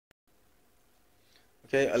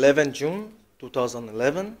Okay, 11 June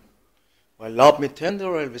 2011. Well, Love Me Tender,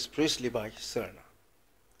 Elvis Prisly by Serena.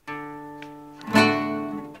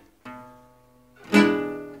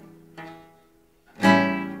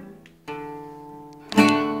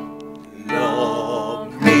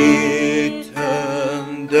 Love me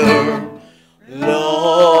tender,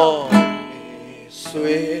 love me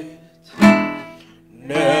sweet,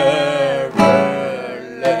 never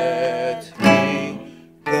let me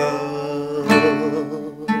go.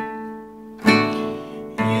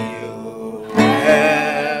 You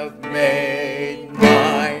have made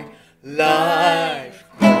my life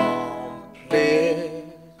complete,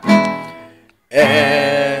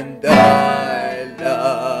 and I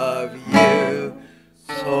love you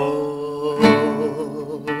so.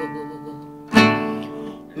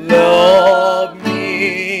 Love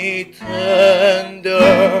me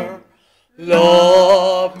tender,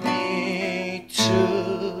 love me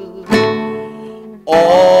too.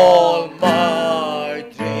 All my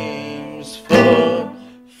dreams fulfill.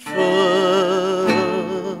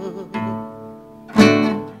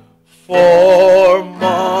 For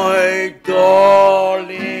my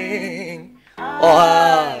darling,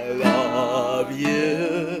 I love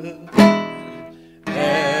you,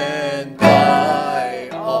 and I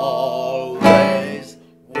always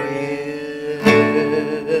will.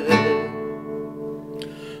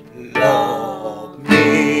 Love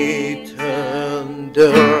me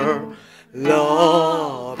tender,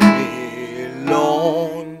 love me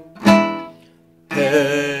long,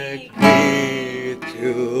 take me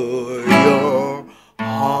to your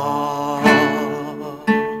heart,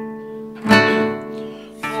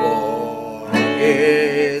 for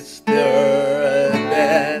it's there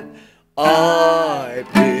that I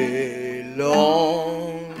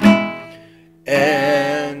belong,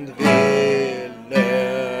 and will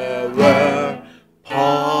never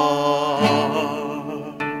part.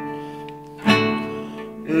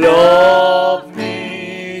 Love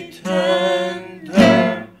me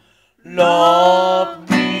tender, love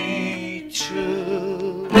me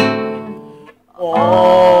true.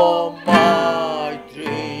 All my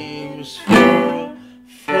dreams fulfill.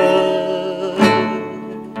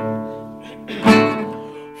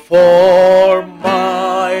 For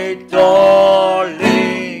my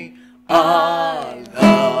darling, I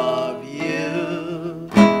love you,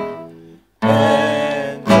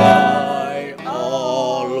 and I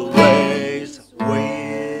always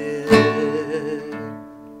will.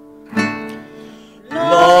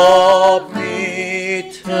 Love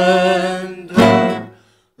me tender,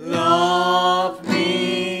 love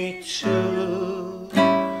me true.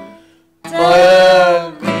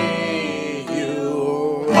 Tell me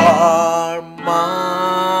you are mine.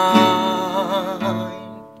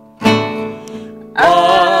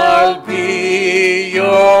 I'll be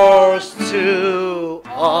yours too.